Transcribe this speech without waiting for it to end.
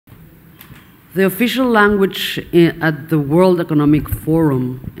The official language at the World Economic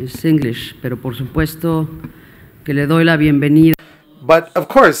Forum is English, pero por supuesto que le doy la bienvenida. But of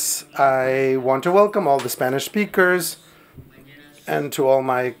course, I want to welcome all the Spanish speakers and to all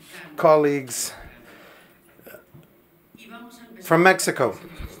my colleagues from Mexico.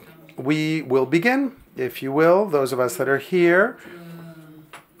 We will begin, if you will, those of us that are here.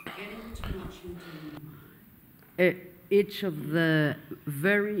 Each of the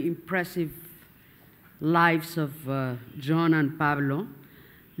very impressive lives of John and Pablo.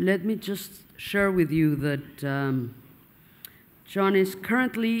 Let me just share with you that John is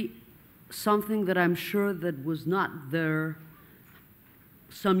currently something that I'm sure that was not there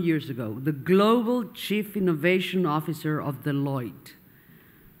some years ago, the Global Chief Innovation Officer of Deloitte.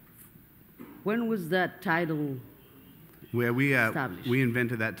 When was that title established? We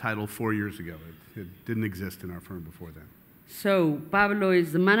invented that title 4 years ago. It didn't exist in our firm before then. So Pablo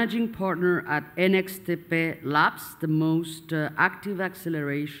is the managing partner at NxtpLabs, the most active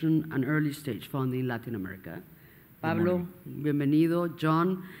acceleration and early stage fund in Latin America. Pablo, bienvenido.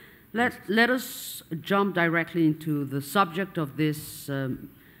 John, let us jump directly into the subject of this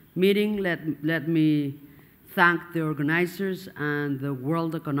meeting. Let me thank the organizers and the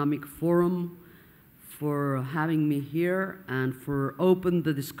World Economic Forum for having me here and for opening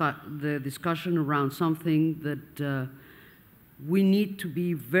the discussion around something that we need to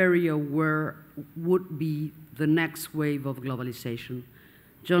be very aware would be the next wave of globalization.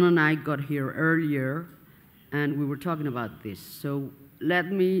 John and I got here earlier, and we were talking about this. So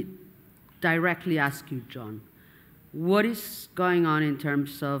let me directly ask you, John, what is going on in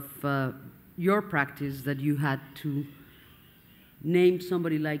terms of your practice that you had to name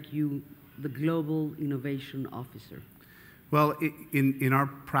somebody like you the Global Innovation Officer? Well, in our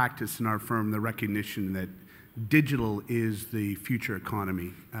practice, in our firm, the recognition that digital is the future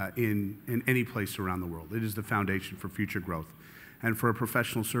economy in any place around the world. It is the foundation for future growth. And for a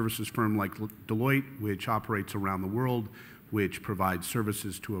professional services firm like Deloitte, which operates around the world, which provides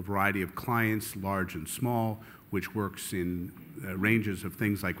services to a variety of clients, large and small, which works in ranges of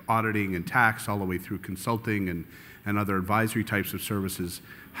things like auditing and tax, all the way through consulting and other advisory types of services,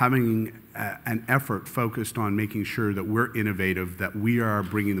 having an effort focused on making sure that we're innovative, that we are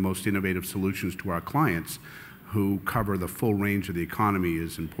bringing the most innovative solutions to our clients who cover the full range of the economy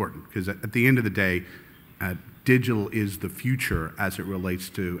is important. Because at the end of the day, digital is the future as it relates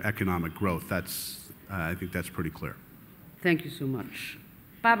to economic growth. I think that's pretty clear. Thank you so much.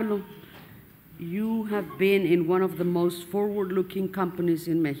 Pablo, you have been in one of the most forward-looking companies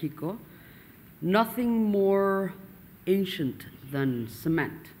in Mexico. Nothing more ancient than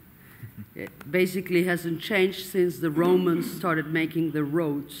cement. It basically hasn't changed since the Romans started making the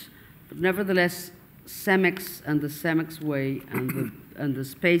roads. But nevertheless, Cemex and the Cemex way and the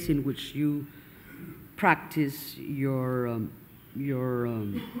space in which you practice your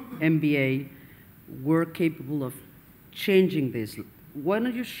MBA were capable of changing this. Why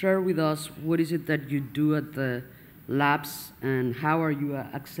don't you share with us what is it that you do at the labs and how are you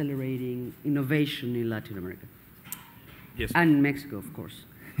accelerating innovation in Latin America? Yes. And Mexico, of course.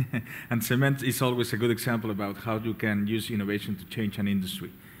 And cement is always a good example about how you can use innovation to change an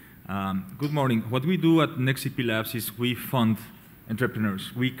industry. Good morning. What we do at NxtpLabs is we fund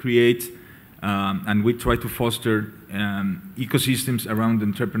entrepreneurs. We create and we try to foster ecosystems around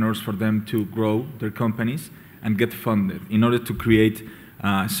entrepreneurs for them to grow their companies and get funded in order to create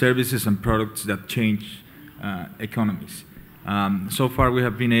services and products that change economies. So far, we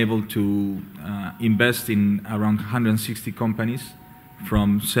have been able to invest in around 160 companies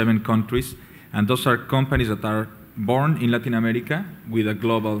from 7 countries, and those are companies that are born in Latin America with a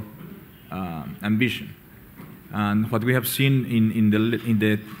global ambition. And what we have seen in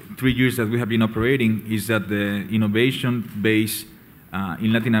the 3 years that we have been operating is that the innovation base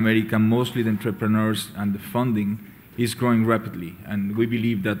in Latin America, mostly the entrepreneurs and the funding, is growing rapidly. And we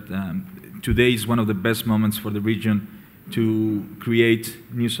believe that today is one of the best moments for the region to create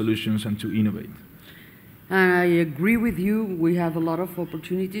new solutions and to innovate. I agree with you. We have a lot of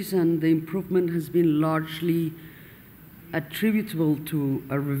opportunities, and the improvement has been largely attributable to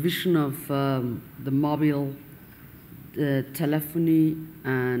a revision of the mobile telephony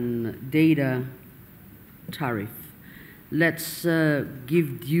and data tariff. Let's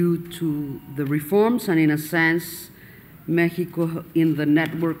give due to the reforms, and in a sense, Mexico in the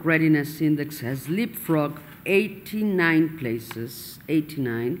Network Readiness Index has leapfrogged 89 places,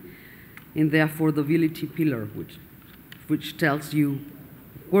 89, in the affordability pillar, which tells you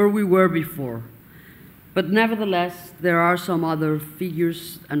where we were before. But nevertheless, there are some other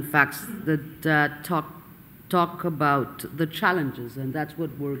figures and facts that talk talk about the challenges, and that's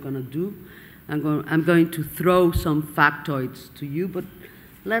what we're going to do. I'm going to throw some factoids to you, but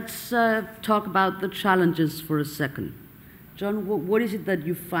let's talk about the challenges for a second. John, what is it that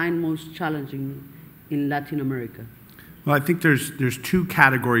you find most challenging in Latin America? Well, I think there's two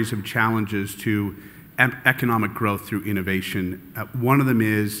categories of challenges to economic growth through innovation. One of them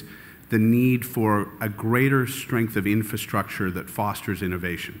is the need for a greater strength of infrastructure that fosters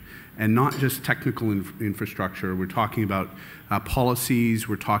innovation. And not just technical infrastructure. We're talking about policies,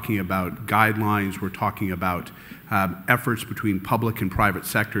 we're talking about guidelines, we're talking about efforts between public and private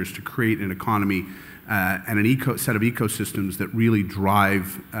sectors to create an economy and a set of ecosystems that really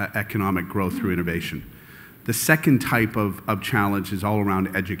drive economic growth through innovation. The second type of challenge is all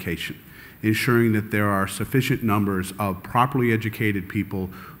around education, ensuring that there are sufficient numbers of properly educated people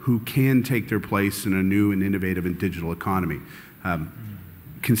who can take their place in a new and innovative and digital economy.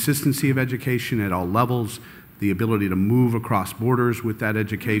 Consistency of education at all levels, the ability to move across borders with that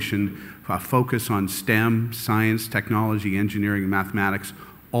education, focus on STEM, science, technology, engineering, and mathematics.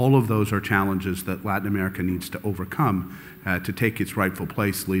 All of those are challenges that Latin America needs to overcome to take its rightful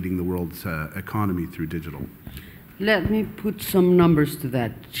place leading the world's economy through digital. Let me put some numbers to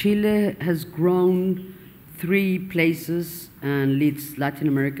that. Chile has grown 3 places and leads Latin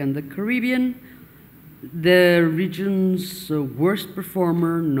America and the Caribbean. The region's worst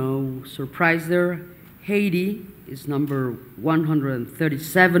performer, no surprise there. Haiti is number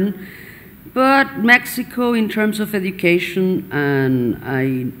 137. But Mexico, in terms of education, and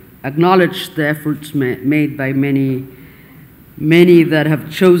I acknowledge the efforts made by many that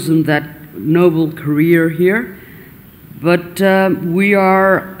have chosen that noble career here, but we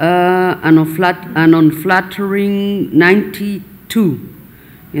are an unflattering 92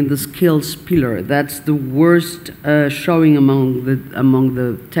 in the skills pillar. That's the worst showing among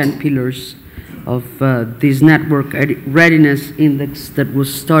the 10 pillars of this network readiness index that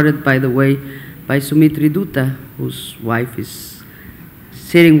was started, by the way, by Sumitri Dutta, whose wife is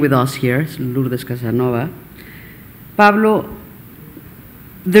sitting with us here, Lourdes Casanova. Pablo,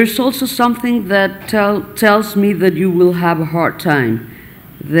 there's also something that tells me that you will have a hard time.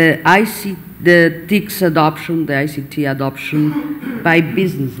 The TICS adoption, the ICT adoption by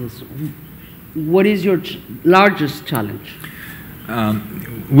businesses. What is your largest challenge?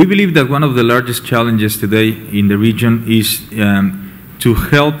 We believe that one of the largest challenges today in the region is to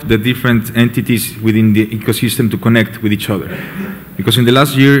help the different entities within the ecosystem to connect with each other. Because in the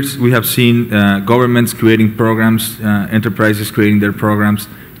last years, we have seen governments creating programs, enterprises creating their programs,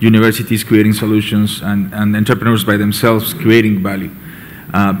 universities creating solutions, and entrepreneurs by themselves creating value.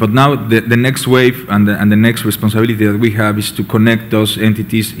 But now the next wave and the next responsibility that we have is to connect those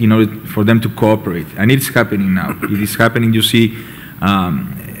entities in order for them to cooperate. And it's happening now. It is happening. You see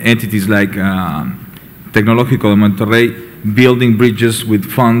entities like Tecnológico de Monterrey building bridges with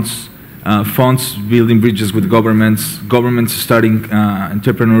funds, funds building bridges with governments, governments starting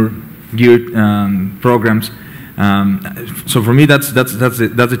entrepreneur-geared programs. So for me, that's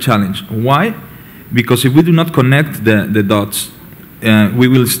a challenge. Why? Because if we do not connect the dots, we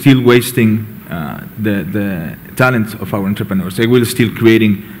will still wasting the talent of our entrepreneurs. They will still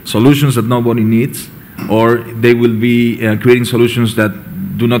creating solutions that nobody needs, or they will be creating solutions that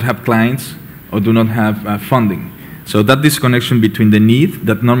do not have clients or do not have funding. So that disconnection between the need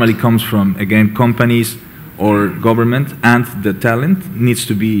that normally comes from, again, companies or government and the talent needs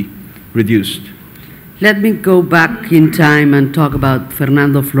to be reduced. Let me go back in time and talk about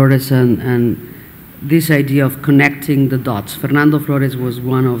Fernando Flores and this idea of connecting the dots. Fernando Flores was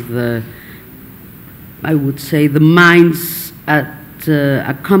one of the, I would say, the minds at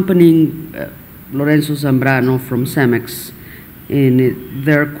accompanying Lorenzo Zambrano from Cemex in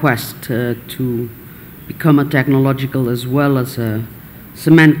their quest to become a technological as well as a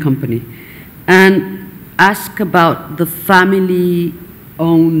cement company, and ask about the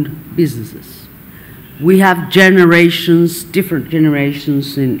family-owned businesses. We have generations, different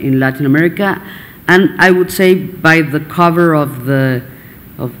generations in Latin America, and I would say by the cover of the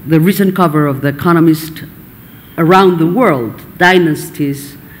recent cover of The Economist around the world,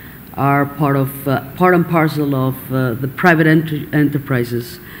 dynasties are part and parcel of the private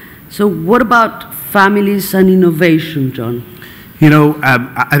enterprises. So what about families and innovation, John? You know,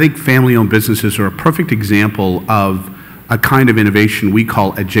 I think family-owned businesses are a perfect example of a kind of innovation we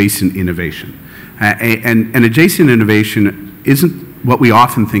call adjacent innovation. And adjacent innovation isn't what we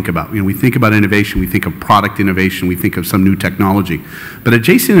often think about. You know, we think about innovation, we think of product innovation, we think of some new technology. But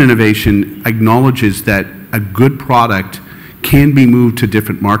adjacent innovation acknowledges that a good product can be moved to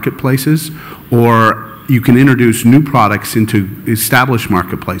different marketplaces, or you can introduce new products into established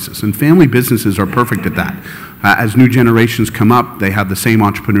marketplaces. And family businesses are perfect at that. As new generations come up, they have the same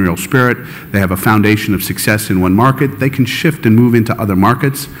entrepreneurial spirit. They have a foundation of success in one market. They can shift and move into other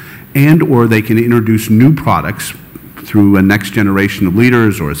markets, and or they can introduce new products through a next generation of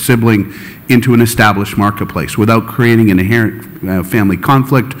leaders or a sibling into an established marketplace without creating an inherent family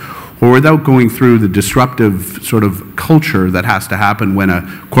conflict, or without going through the disruptive sort of culture that has to happen when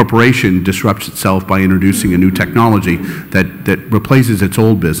a corporation disrupts itself by introducing a new technology that replaces its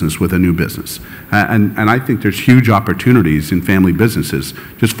old business with a new business. And I think there's huge opportunities in family businesses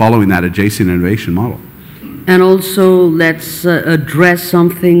just following that adjacent innovation model. And also, let's address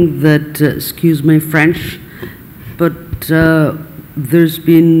something that, excuse my French, but there's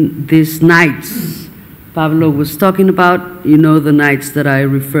been these nights Pablo was talking about, you know, the nights that I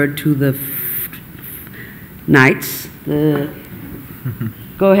referred to, the nights.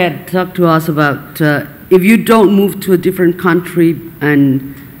 Go ahead, talk to us about if you don't move to a different country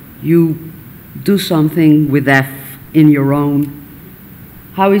and you do something with F in your own,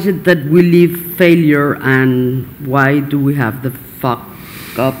 how is it that we leave failure, and why do we have the fuck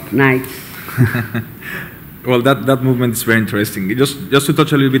up nights? Well, that movement is very interesting. Just to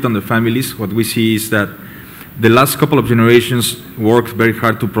touch a little bit on the families, what we see is that the last couple of generations worked very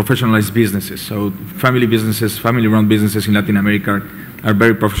hard to professionalize businesses. So family businesses, family-run businesses in Latin America are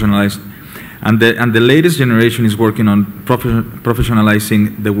very professionalized. And the latest generation is working on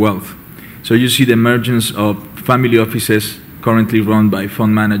professionalizing the wealth. So you see the emergence of family offices currently run by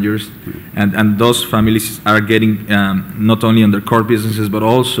fund managers, and those families are getting not only on their core businesses, but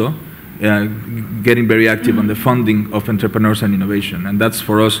also getting very active on the funding of entrepreneurs and innovation. And that's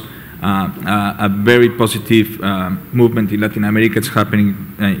for us a very positive movement in Latin America. It's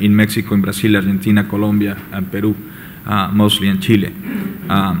happening in Mexico, in Brazil, Argentina, Colombia, and Peru, mostly in Chile.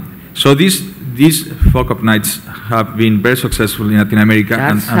 So these fuck-up nights have been very successful in Latin America.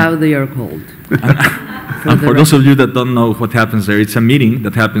 That's how they are called. And for those of you that don't know what happens there, it's a meeting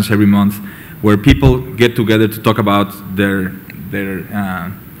that happens every month where people get together to talk about their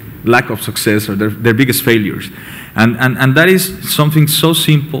lack of success or their biggest failures. And that is something so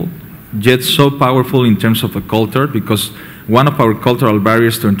simple, yet so powerful in terms of a culture, because one of our cultural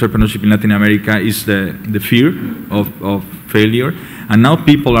barriers to entrepreneurship in Latin America is the fear of failure. And now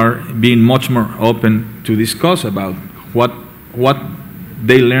people are being much more open to discuss about what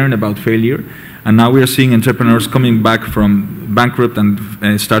they learn about failure. And now we are seeing entrepreneurs coming back from bankrupt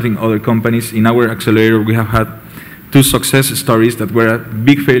and starting other companies. In our accelerator, we have had 2 success stories that were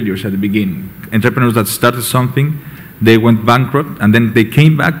big failures at the beginning. Entrepreneurs that started something, they went bankrupt, and then they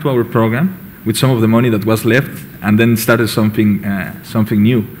came back to our program with some of the money that was left, and then started something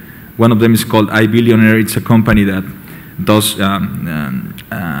new. One of them is called iBillionaire. It's a company that does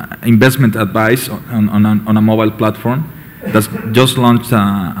investment advice on a mobile platform. That's just launched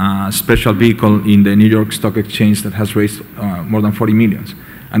a special vehicle in the New York Stock Exchange that has raised more than 40 million.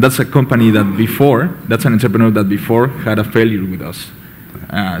 And that's a company that that's an entrepreneur that before had a failure with us.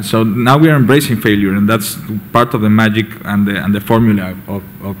 So now we are embracing failure, and that's part of the magic and the formula of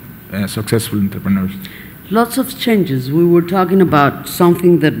successful entrepreneurs. Lots of changes. We were talking about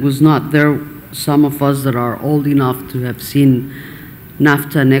something that was not there. Some of us that are old enough to have seen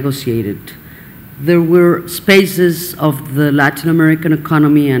NAFTA negotiated. There were spaces of the Latin American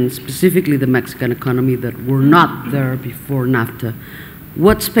economy and specifically the Mexican economy that were not there before NAFTA.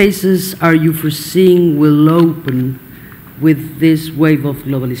 What spaces are you foreseeing will open with this wave of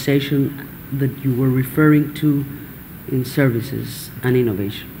globalization that you were referring to in services and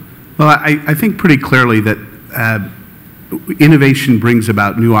innovation? Well, I think pretty clearly that innovation brings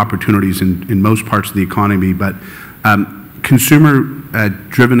about new opportunities in most parts of the economy, but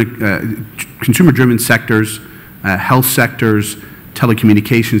consumer-driven sectors, health sectors,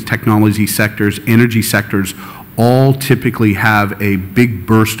 telecommunications, technology sectors, energy sectors, all typically have a big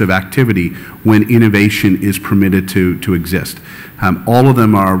burst of activity when innovation is permitted to exist. All of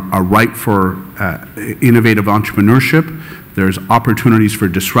them are ripe for innovative entrepreneurship. There's opportunities for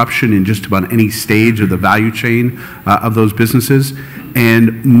disruption in just about any stage of the value chain of those businesses.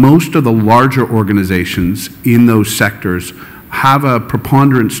 And most of the larger organizations in those sectors have a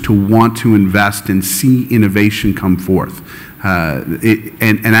preponderance to want to invest and see innovation come forth.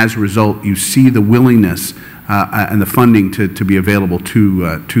 And as a result, you see the willingness and the funding to be available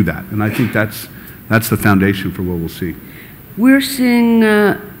to that. And I think that's the foundation for what we'll see. We're seeing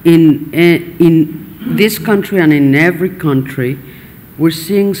in this country and in every country, we're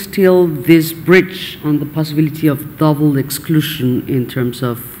seeing still this bridge on the possibility of double exclusion in terms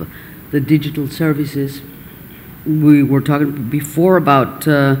of the digital services. We were talking before about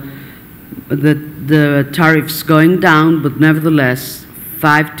the the tariffs going down, but nevertheless,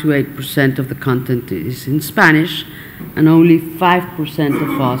 5 to 8% of the content is in Spanish, and only 5%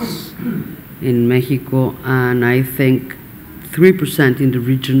 of us in Mexico, and I think 3% in the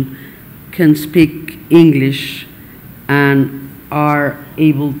region can speak English and are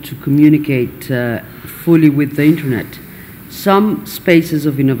able to communicate fully with the internet. Some spaces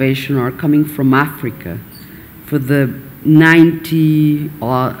of innovation are coming from Africa for the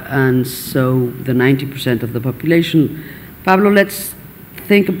 90% of the population. Pablo, let's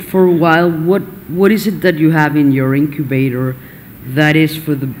think for a while, what is it that you have in your incubator that is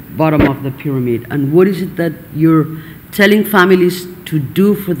for the bottom of the pyramid? And what is it that you're telling families to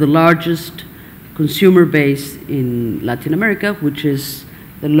do for the largest consumer base in Latin America, which is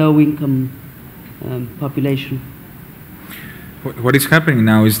the low-income population? What is happening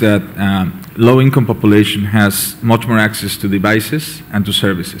now is that low-income population has much more access to devices and to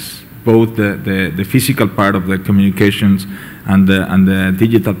services. Both the physical part of the communications and the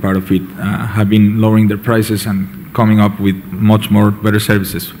digital part of it have been lowering their prices and coming up with much more better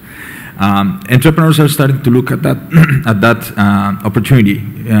services. Entrepreneurs are starting to look at that opportunity.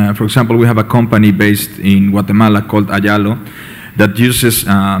 For example, we have a company based in Guatemala called Ayalo that uses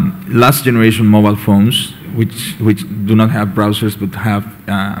last generation mobile phones, which do not have browsers but have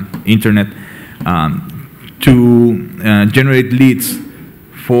internet, to generate leads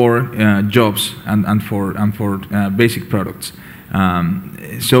for jobs and for basic products.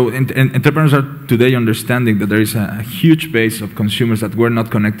 So entrepreneurs are today understanding that there is a huge base of consumers that were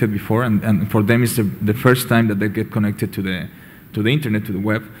not connected before, and for them it's the first time that they get connected to the internet, to the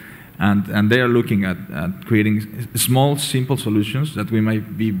web, and they are looking at creating small, simple solutions that we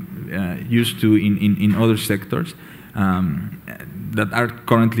might be used to in other sectors that are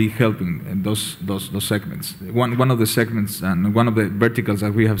currently helping those segments. One of the segments and one of the verticals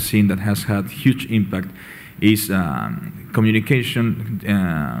that we have seen that has had huge impact is communication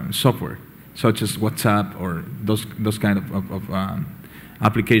software, such as WhatsApp or those kind of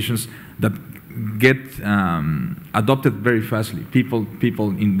applications that get adopted very fastly. People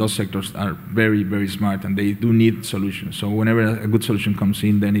in those sectors are very, very smart, and they do need solutions. So whenever a good solution comes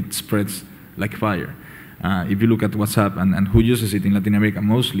in, then it spreads like fire. If you look at WhatsApp and who uses it in Latin America,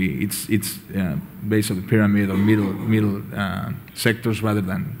 mostly it's base of the pyramid or middle sectors rather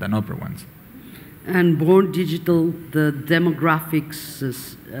than upper ones. And born digital, the demographics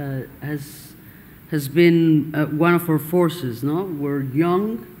has been one of our forces. No, we're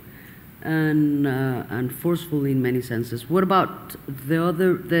young and forceful in many senses. What about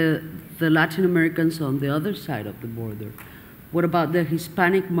the Latin Americans on the other side of the border? What about the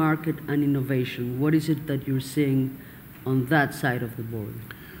Hispanic market and innovation? What is it that you're seeing on that side of the border?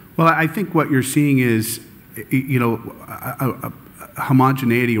 Well, I think what you're seeing is, a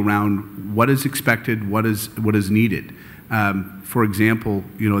homogeneity around what is expected, what is needed. For example,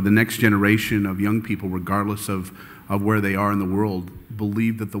 the next generation of young people, regardless of where they are in the world,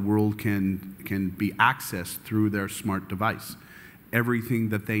 believe that the world can be accessed through their smart device. Everything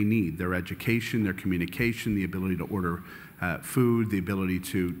that they need, their education, their communication, the ability to order food, the ability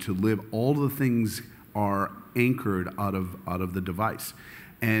to live, all the things are anchored out of the device.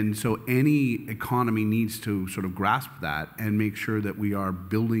 And so any economy needs to sort of grasp that and make sure that we are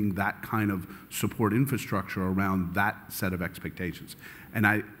building that kind of support infrastructure around that set of expectations.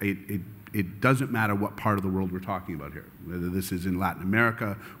 And it doesn't matter what part of the world we're talking about here, whether this is in Latin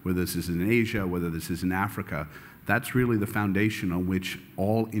America, whether this is in Asia, whether this is in Africa. That's really the foundation on which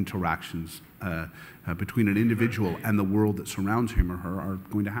all interactions between an individual and the world that surrounds him or her are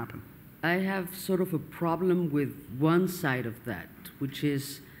going to happen. I have sort of a problem with one side of that, which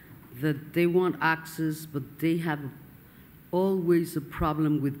is that they want access, but they have always a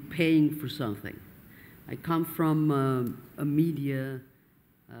problem with paying for something. I come from a media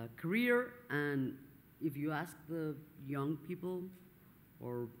career, and if you ask the young people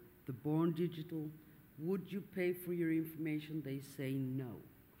or the born digital, would you pay for your information? They say no.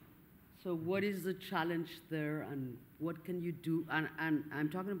 So what is the challenge there, and what can you do? And I'm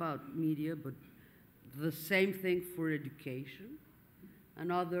talking about media, but the same thing for education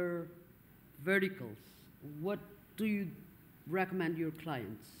and other verticals. What do you recommend your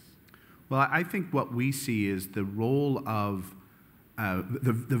clients? Well, I think what we see is the role of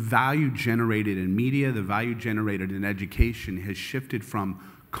the value generated in media, the value generated in education has shifted from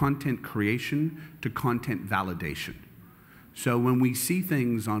content creation to content validation. So when we see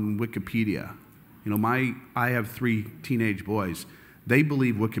things on Wikipedia, I have 3 teenage boys. They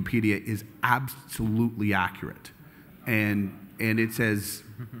believe Wikipedia is absolutely accurate, and it's as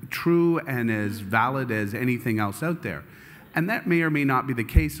true and as valid as anything else out there. And that may or may not be the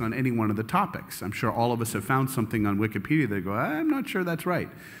case on any one of the topics. I'm sure all of us have found something on Wikipedia that go, I'm not sure that's right.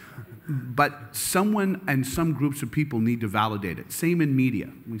 But someone and some groups of people need to validate it. Same in media.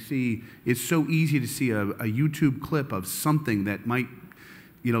 We see it's so easy to see a YouTube clip of something that might,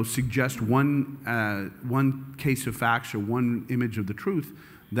 suggest one case of facts or one image of the truth,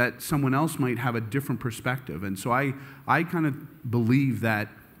 that someone else might have a different perspective. And so I kind of believe that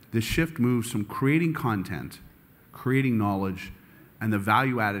the shift moves from creating content, creating knowledge, and the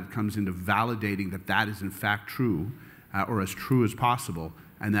value added comes into validating that that is in fact true, or as true as possible,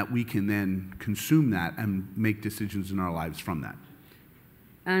 and that we can then consume that and make decisions in our lives from that.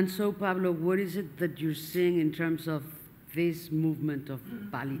 And so, Pablo, what is it that you're seeing in terms of this movement of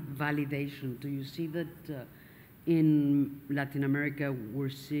validation? Do you see that in Latin America we're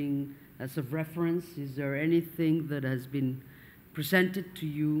seeing as a reference? Is there anything that has been presented to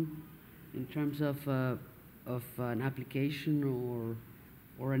you in terms of an application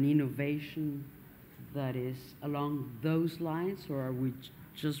or an innovation that is along those lines, or are we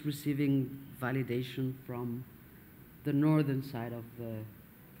just receiving validation from the northern side of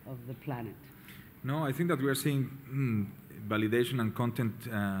the planet? No, I think that we are seeing validation and content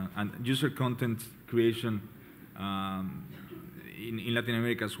and user content creation in Latin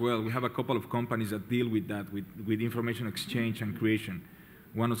America as well. We have a couple of companies that deal with that, with information exchange and creation.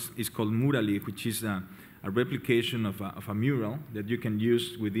 One is called Murali, which is a replication of a mural that you can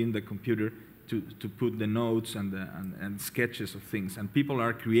use within the computer to put the notes and sketches of things. And people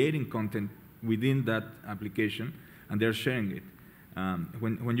are creating content within that application, and they're sharing it.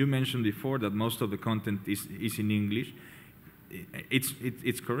 When you mentioned before that most of the content is in English,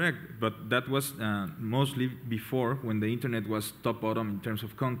 it's correct, but that was mostly before, when the internet was top-bottom in terms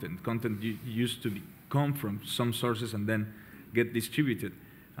of content. Content used to come from some sources and then get distributed.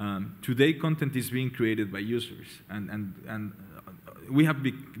 Today, content is being created by users, and we have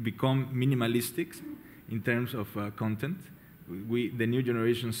become minimalistic in terms of content. The new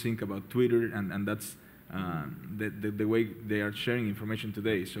generations think about Twitter, and that's the way they are sharing information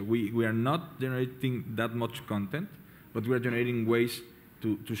today. So we are not generating that much content, but we are generating ways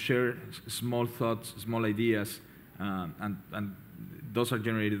to share small thoughts, small ideas, and those are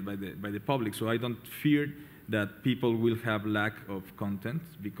generated by the public. So I don't fear that people will have lack of content,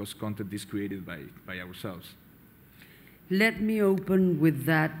 because content is created by ourselves. Let me open with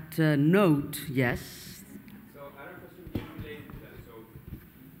that note. Yes? So I have a question related to that. So,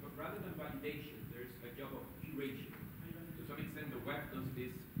 but rather than validation, there's a job of curation. To some extent, the web does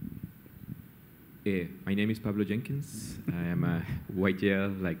this. My name is Pablo Jenkins. I am a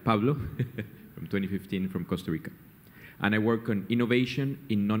YTL like Pablo from 2015 from Costa Rica. And I work on innovation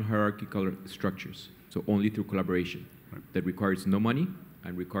in non-hierarchical structures, so only through collaboration. That requires no money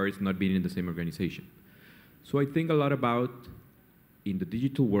and requires not being in the same organization. So I think a lot about, in the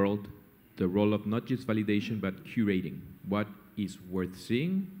digital world, the role of not just validation, but curating. What is worth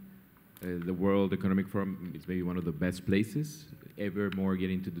seeing? The World Economic Forum is maybe one of the best places, ever more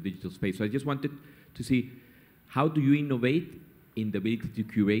getting into the digital space. So I just wanted to see, how do you innovate in the ability to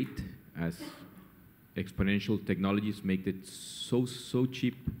curate, as exponential technologies make it so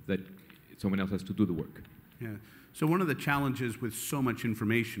cheap that someone else has to do the work? Yeah. So one of the challenges with so much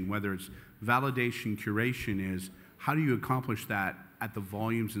information, whether it's validation, curation, is how do you accomplish that at the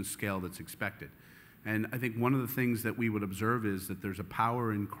volumes and scale that's expected? And I think one of the things that we would observe is that there's a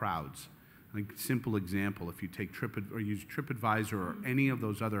power in crowds. Like, simple example, if you take use TripAdvisor or any of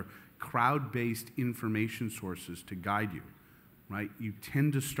those other crowd-based information sources to guide you, right? You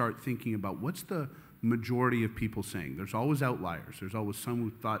tend to start thinking about what's the majority of people saying. There's always outliers. There's always some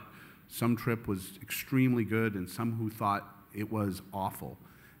who thought some trip was extremely good and some who thought it was awful.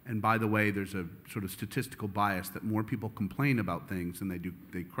 And by the way, there's a sort of statistical bias that more people complain about things than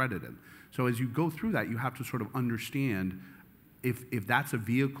they credit it. So as you go through that, you have to sort of understand if that's a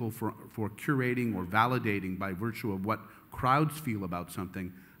vehicle for curating or validating by virtue of what crowds feel about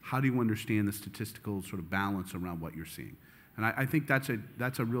something, how do you understand the statistical sort of balance around what you're seeing? And I think that's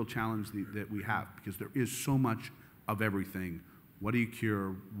a real challenge that we have, because there is so much of everything. What do you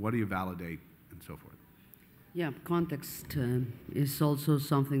cure? What do you validate? And so forth. Yeah, context is also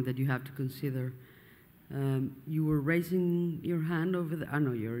something that you have to consider. You were raising your hand over there.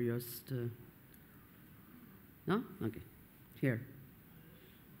 No, you're just... no? Okay. Here.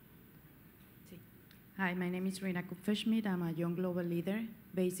 Hi, my name is Reina Kupferschmidt. I'm a young global leader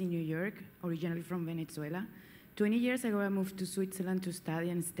based in New York, originally from Venezuela. 20 years ago, I moved to Switzerland to study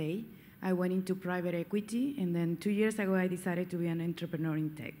and stay. I went into private equity, and then 2 years ago, I decided to be an entrepreneur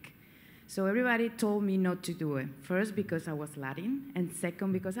in tech. So everybody told me not to do it. First, because I was Latin, and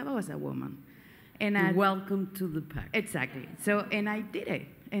second, because I was a woman. And welcome to the pack. Exactly. So, and I did it.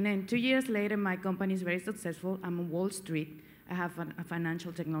 And then 2 years later, my company is very successful. I'm on Wall Street. I have a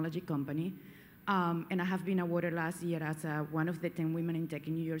financial technology company. And I have been awarded last year as one of the 10 women in tech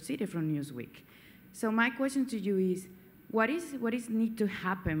in New York City from Newsweek. So my question to you is, what is need to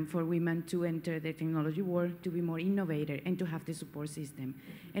happen for women to enter the technology world, to be more innovative, and to have the support system?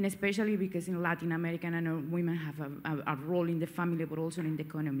 And especially because in Latin America, I know women have a role in the family, but also in the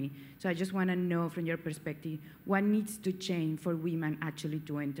economy. So I just want to know from your perspective, what needs to change for women actually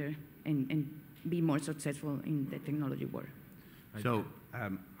to enter and be more successful in the technology world? So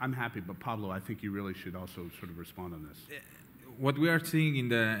I'm happy, but Pablo, I think you really should also sort of respond on this. What we are seeing in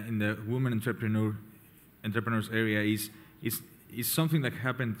the women entrepreneurs area is something that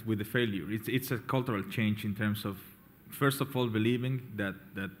happened with the failure. It's a cultural change in terms of, first of all, believing that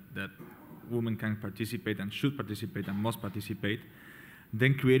women can participate and should participate and must participate,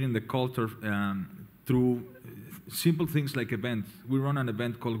 then creating the culture through simple things like events. We run an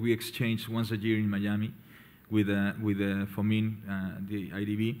event called We Exchange once a year in Miami with FOMIN, the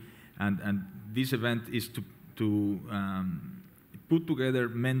IDB, and this event is to put together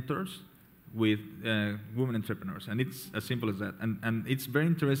mentors with women entrepreneurs, and it's as simple as that. And it's very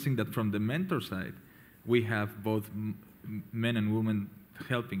interesting that from the mentor side, we have both men and women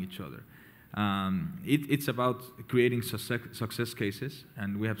helping each other. It's about creating success cases,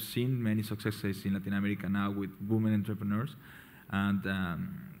 and we have seen many success cases in Latin America now with women entrepreneurs, and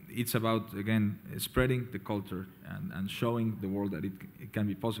it's about, again, spreading the culture and showing the world that it can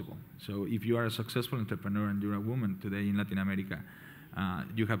be possible. So if you are a successful entrepreneur and you're a woman today in Latin America,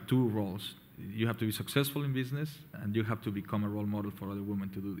 you have two roles. You have to be successful in business, and you have to become a role model for other women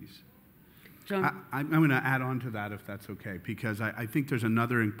to do this. John? I'm going to add on to that, if that's okay, because I think there's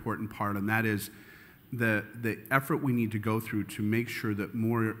another important part, and that is the effort we need to go through to make sure that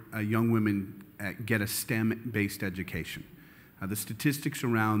more young women get a STEM-based education. The statistics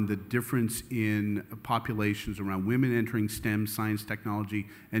around the difference in populations around women entering STEM, science, technology,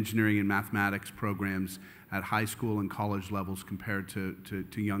 engineering, and mathematics programs at high school and college levels compared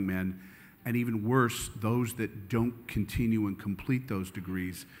to young men, and even worse, those that don't continue and complete those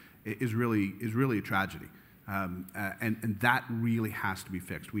degrees, is really a tragedy. And that really has to be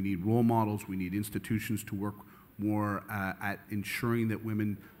fixed. We need role models. We need institutions to work more at ensuring that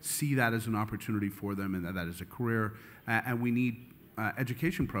women see that as an opportunity for them and that is a career. And we need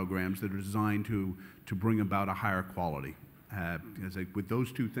education programs that are designed to bring about a higher quality. With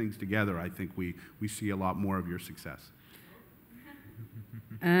those two things together, I think we see a lot more of your success.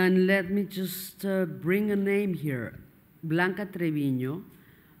 And let me just bring a name here. Blanca Treviño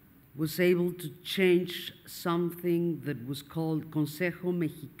was able to change something that was called Consejo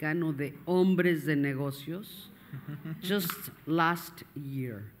Mexicano de Hombres de Negocios just last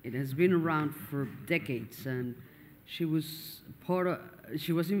year. It has been around for decades, and she was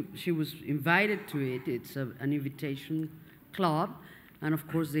invited to it. It's an invitation club, and of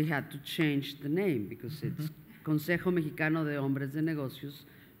course they had to change the name because it's Consejo Mexicano de Hombres de Negocios,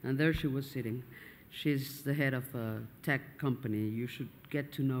 and there she was sitting. She's the head of a tech company. You should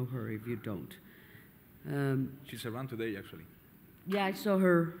get to know her if you don't. She's around today, actually. Yeah, I saw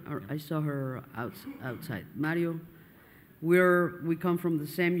her. I saw her outside. Mario, we come from the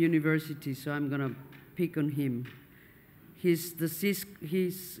same university, so I'm gonna pick on him.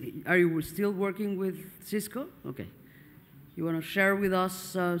 Are you still working with Cisco? Okay. You want to share with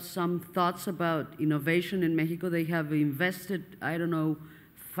us some thoughts about innovation in Mexico? They have invested, I don't know,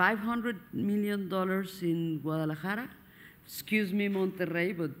 $500 million in Guadalajara. Excuse me,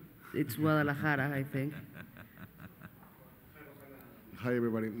 Monterrey, but it's Guadalajara, I think. Hi,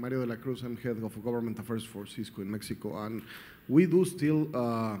 everybody. Mario de la Cruz. I'm head of government affairs for Cisco in Mexico. And we do still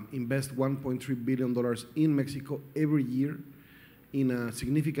invest $1.3 billion in Mexico every year in a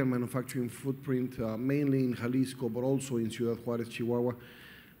significant manufacturing footprint, mainly in Jalisco, but also in Ciudad Juárez, Chihuahua.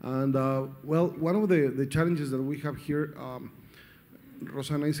 And well, one of the challenges that we have here,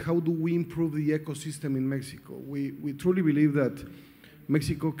 Rossana, is how do we improve the ecosystem in Mexico? We truly believe that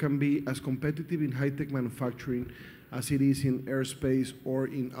Mexico can be as competitive in high-tech manufacturing as it is in aerospace or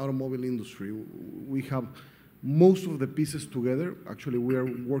in automobile industry. We have most of the pieces together. Actually, we are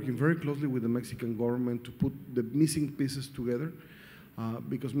working very closely with the Mexican government to put the missing pieces together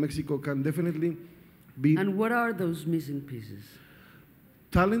because Mexico can definitely be... And what are those missing pieces?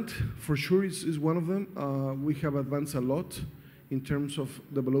 Talent, for sure, is one of them. We have advanced a lot in terms of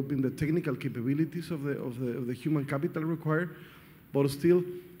developing the technical capabilities of the human capital required, but still,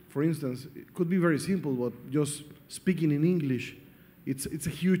 for instance, it could be very simple, but just speaking in English it's a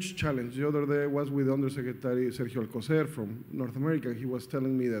huge challenge. The other day I was with Undersecretary Sergio Alcocer from North America. He was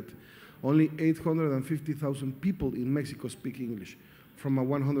telling me that only 850,000 people in Mexico speak English from a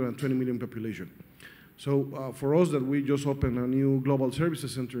 120 million population. So for us that we just opened a new global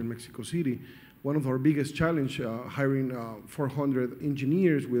services center in Mexico City, one of our biggest challenge, hiring 400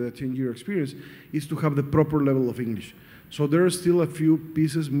 engineers with a 10-year experience, is to have the proper level of English. So there are still a few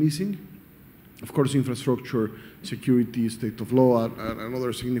pieces missing. Of course, infrastructure, security, state of law, and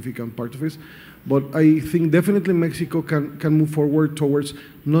another significant part of it. But I think definitely Mexico can move forward towards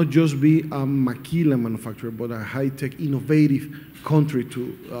not just be a maquila manufacturer, but a high-tech, innovative country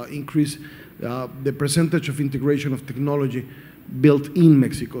to increase the percentage of integration of technology built in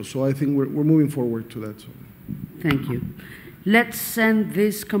Mexico. So I think we're moving forward to that. So. Thank you. Let's end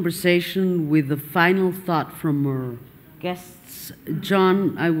this conversation with a final thought from our guests.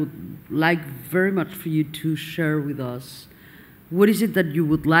 John, I would like very much for you to share with us what is it that you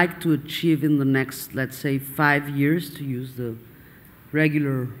would like to achieve in the next, let's say, 5 years, to use the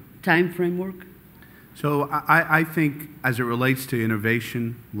regular time framework? So I think as it relates to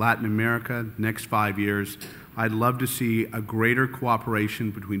innovation, Latin America, next 5 years, I'd love to see a greater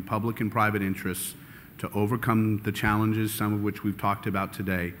cooperation between public and private interests to overcome the challenges, some of which we've talked about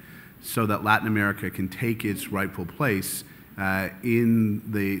today, so that Latin America can take its rightful place in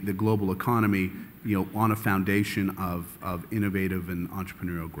the global economy, on a foundation of innovative and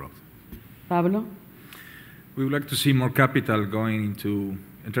entrepreneurial growth. Pablo? We would like to see more capital going into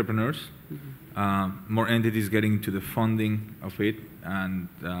entrepreneurs, more entities getting into the funding of it, and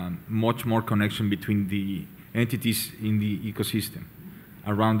much more connection between the entities in the ecosystem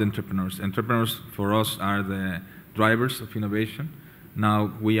around entrepreneurs. Entrepreneurs, for us, are the drivers of innovation.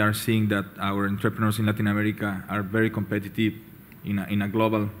 Now we are seeing that our entrepreneurs in Latin America are very competitive in a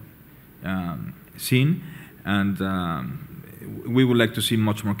global scene, and we would like to see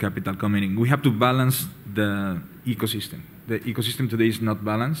much more capital coming in. We have to balance the ecosystem. The ecosystem today is not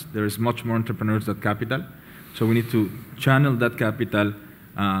balanced. There is much more entrepreneurs than capital, so we need to channel that capital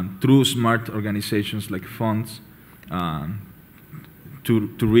through smart organizations like funds to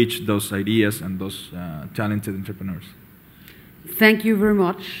reach those ideas and those talented entrepreneurs. Thank you very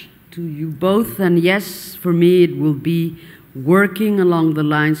much to you both, and yes, for me it will be working along the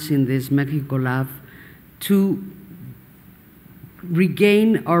lines in this Mexico Lab to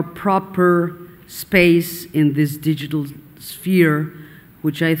regain our proper space in this digital sphere,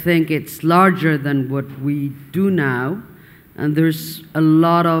 which I think it's larger than what we do now, and there's a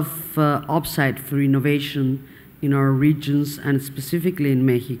lot of upside for innovation in our regions and specifically in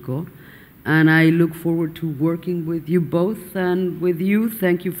Mexico. And I look forward to working with you both, and with you,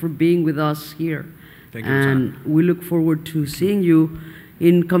 thank you for being with us here. Thank you, and Rossana. we look forward to seeing you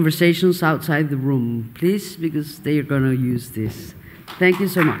in conversations outside the room, please, because they are going to use this. Thank you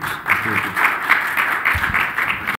so much.